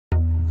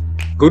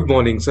Good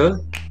morning, sir.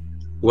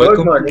 Good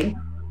Welcome, morning.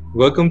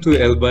 welcome to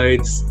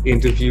Elbyte's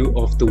interview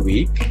of the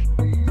week.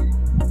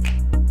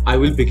 I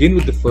will begin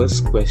with the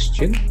first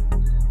question,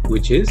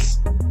 which is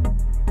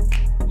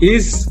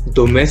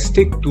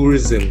domestic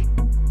tourism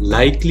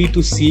likely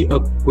to see a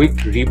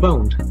quick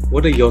rebound?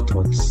 What are your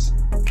thoughts?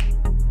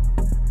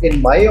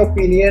 In my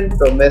opinion,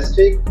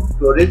 domestic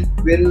tourism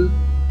will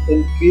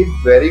increase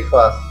very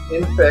fast.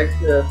 In fact,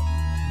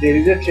 there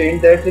is a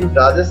trend that in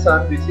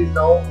Rajasthan, which is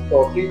now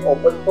totally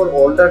open for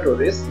all the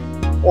tourists,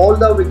 all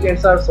the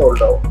weekends are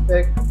sold out. In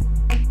fact,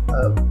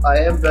 I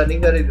am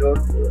running a resort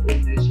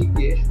in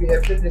Rishikesh. We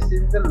have been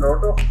receiving a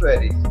lot of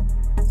queries.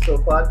 So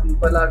far,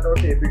 people are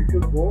not able to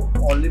go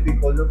only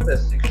because of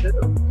restriction.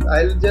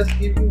 I'll just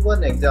give you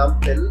one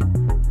example.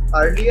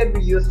 Earlier,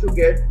 we used to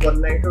get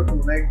 1 night or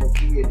 2 night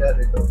booking at a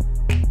resort.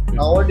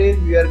 Nowadays,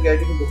 we are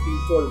getting booking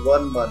for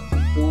 1 month,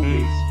 2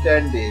 weeks,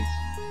 10 days.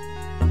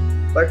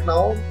 But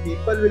now,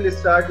 people will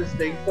start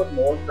staying for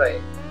more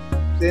time.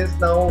 Since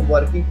now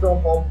working from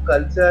home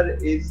culture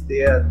is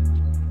there,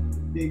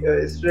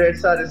 the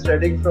students are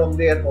studying from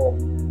their home.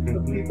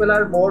 So people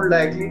are more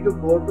likely to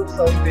go to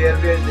somewhere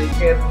where they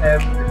can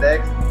have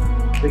relaxed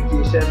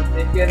vacation,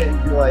 they can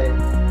enjoy.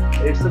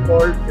 It's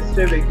called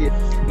stay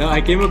vacation. Now, I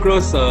came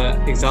across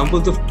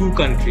examples of two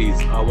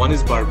countries. One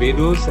is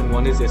Barbados and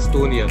one is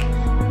Estonia,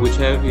 which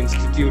have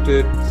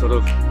instituted sort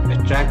of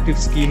attractive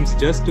schemes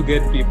just to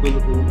get people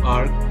who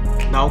are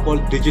now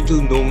called digital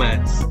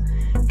nomads.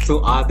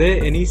 So are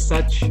there any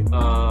such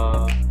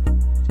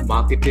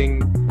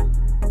marketing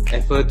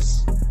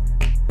efforts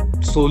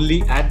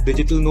solely at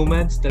digital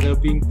nomads that are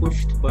being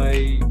pushed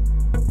by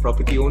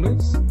property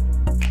owners?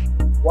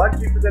 What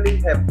typically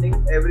is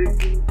happening,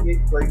 everything is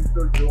going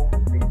to Zoom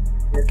meeting.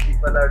 Yes,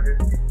 people are doing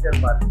digital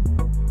marketing,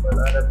 people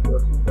are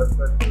approaching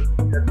customers through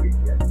social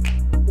media.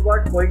 So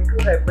what's going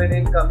to happen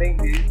in coming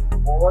days,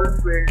 all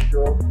field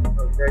jobs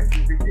that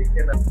will be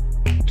taken up.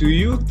 Do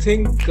you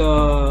think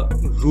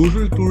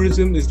rural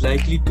tourism is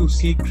likely to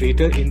see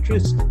greater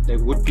interest? Like,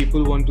 would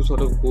people want to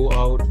sort of go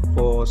out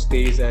for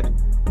stays at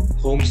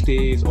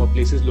homestays or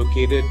places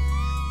located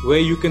where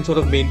you can sort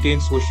of maintain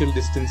social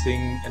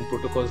distancing and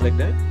protocols like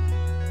that?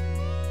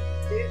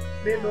 It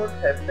may not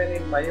happen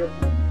in my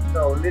opinion.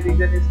 The only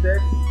reason is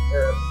that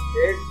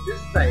at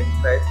this time,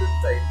 crisis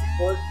time,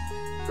 because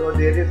so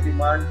there is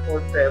demand for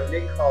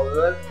traveling.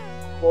 However,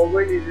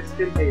 COVID is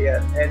still there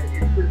and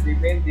it will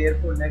remain there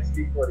for next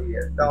 3-4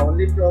 years. The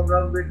only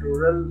problem with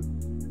rural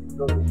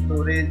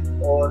storage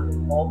or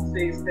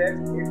homestay is that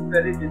it's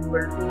very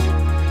difficult to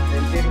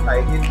maintain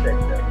hygiene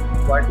factor.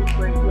 What is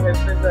going to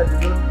happen? The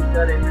resorts which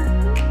are able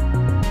to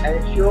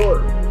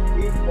ensure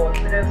give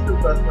confidence to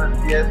customers.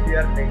 Yes, we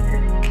are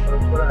maintaining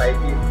proper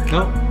hygiene.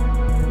 Now,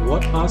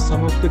 what are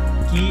some of the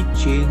key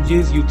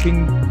changes you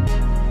think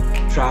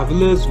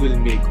travelers will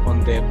make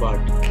on their part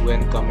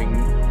when coming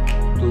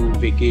to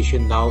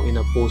vacation now in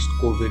a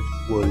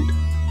post-COVID world?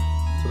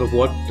 Sort of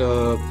what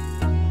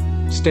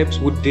steps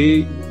would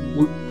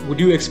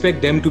you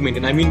expect them to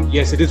maintain? I mean,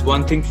 yes, it is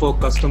one thing for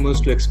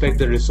customers to expect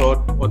the resort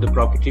or the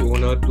property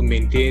owner to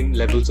maintain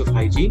levels of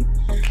hygiene,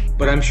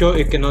 but I'm sure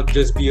it cannot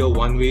just be a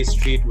one-way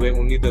street where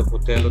only the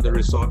hotel or the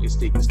resort is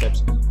taking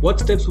steps. What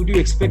steps would you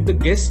expect the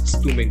guests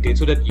to maintain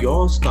so that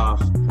your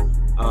staff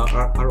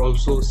are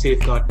also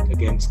safeguarded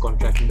against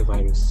contracting the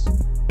virus?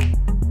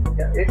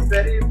 Yeah, it's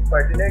very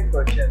pertinent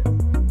question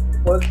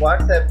because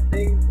what's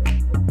happening,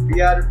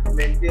 we are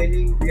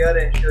maintaining, we are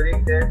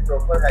ensuring that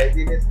proper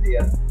hygiene is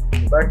there.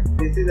 But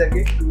this is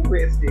again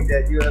two-way street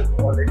as you have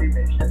already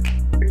mentioned.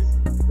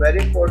 It's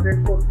very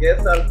important for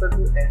guests also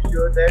to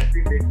ensure that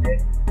we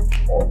maintain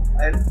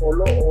and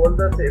follow all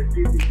the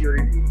safety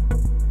security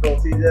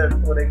procedures.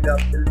 For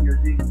example,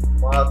 using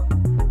mask,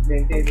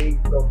 maintaining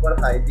proper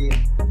hygiene.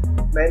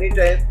 Many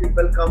times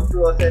people come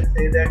to us and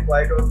say that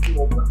why don't you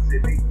open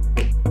swimming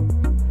pool?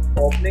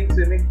 Opening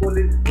swimming pool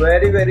is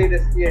very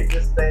risky at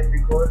this time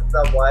because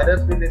the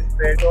virus will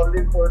spread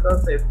only for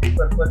the safety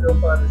purpose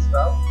of our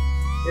staff.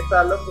 It's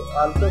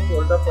also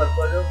for the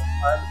purpose of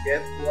our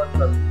guests who are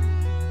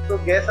coming. So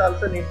guests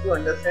also need to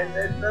understand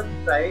that the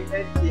time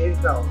has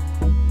changed now.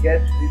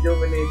 Get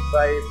rejuvenated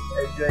by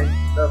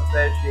enjoying the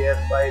fresh air,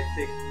 by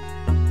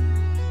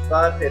taking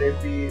spa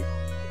therapy.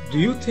 Do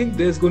you think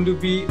there's going to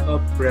be a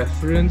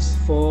preference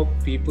for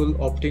people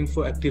opting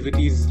for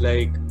activities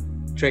like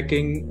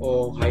trekking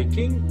or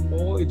hiking,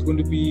 or it's going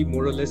to be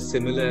more or less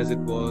similar as it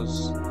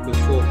was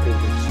before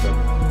COVID struck?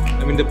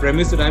 I mean, the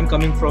premise that I'm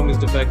coming from is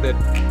the fact that,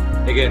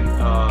 again,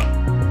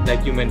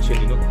 like you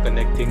mentioned,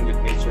 connecting with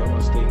nature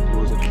or staying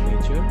closer to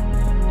nature,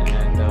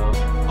 and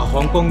a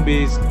Hong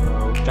Kong-based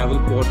travel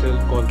portal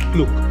called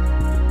Klook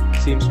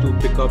seems to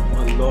pick up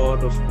a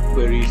lot of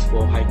queries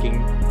for hiking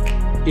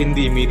in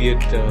the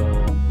immediate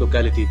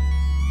locality.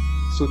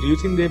 So do you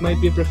think there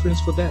might be a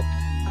preference for that?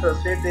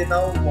 They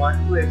now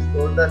want to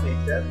explore the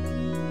nature.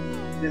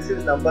 This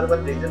is number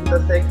one reason.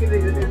 The second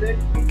reason is that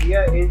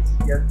India is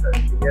young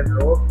country. There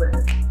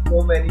are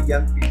so many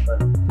young people.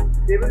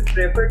 they will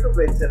prefer to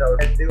venture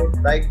out and they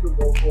would like to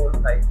go for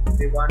hike.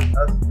 They want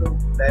us to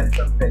plan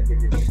some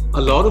packages.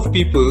 A lot of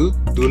people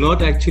do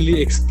not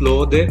actually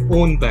explore their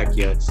own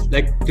backyards.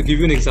 Like, to give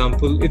you an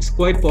example, it's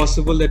quite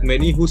possible that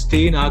many who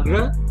stay in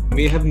Agra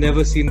may have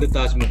never seen the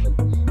Taj Mahal,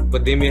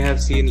 but they may have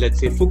seen, let's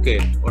say,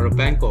 Phuket or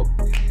Bangkok.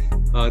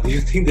 Do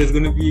you think there's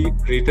going to be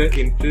greater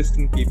interest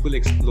in people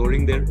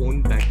exploring their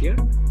own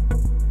backyard?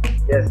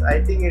 Yes,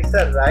 I think it's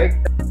a right.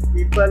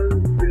 People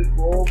will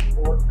go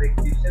for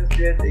vacations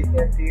where they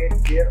can create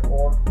their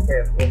own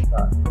cab or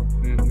car.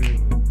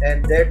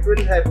 And that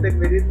will happen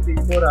within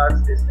 3-4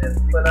 hours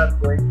distance. People are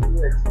going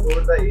to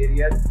explore the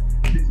areas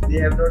which they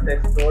have not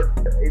explored.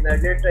 In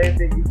earlier time,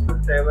 they used to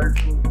travel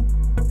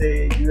to,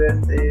 say,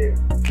 USA,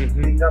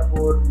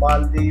 Singapore,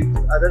 Maldives,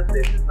 other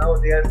places. Now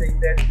they are saying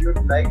that we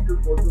would like to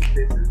go to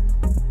places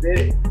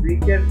where we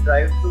can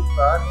drive to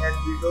car and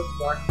we don't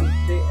want to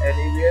stay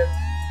anywhere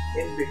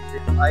in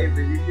between. I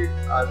visited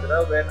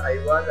Agra when I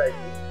was, I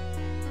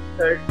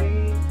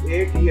think,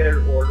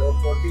 38-year-old or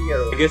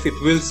 40-year-old. I guess it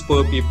will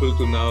spur people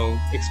to now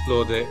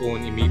explore their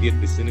own immediate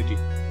vicinity.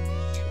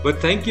 But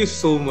thank you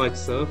so much,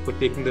 sir, for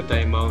taking the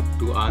time out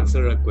to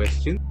answer our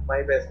question.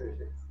 My best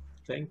wishes.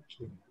 Thank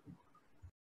you.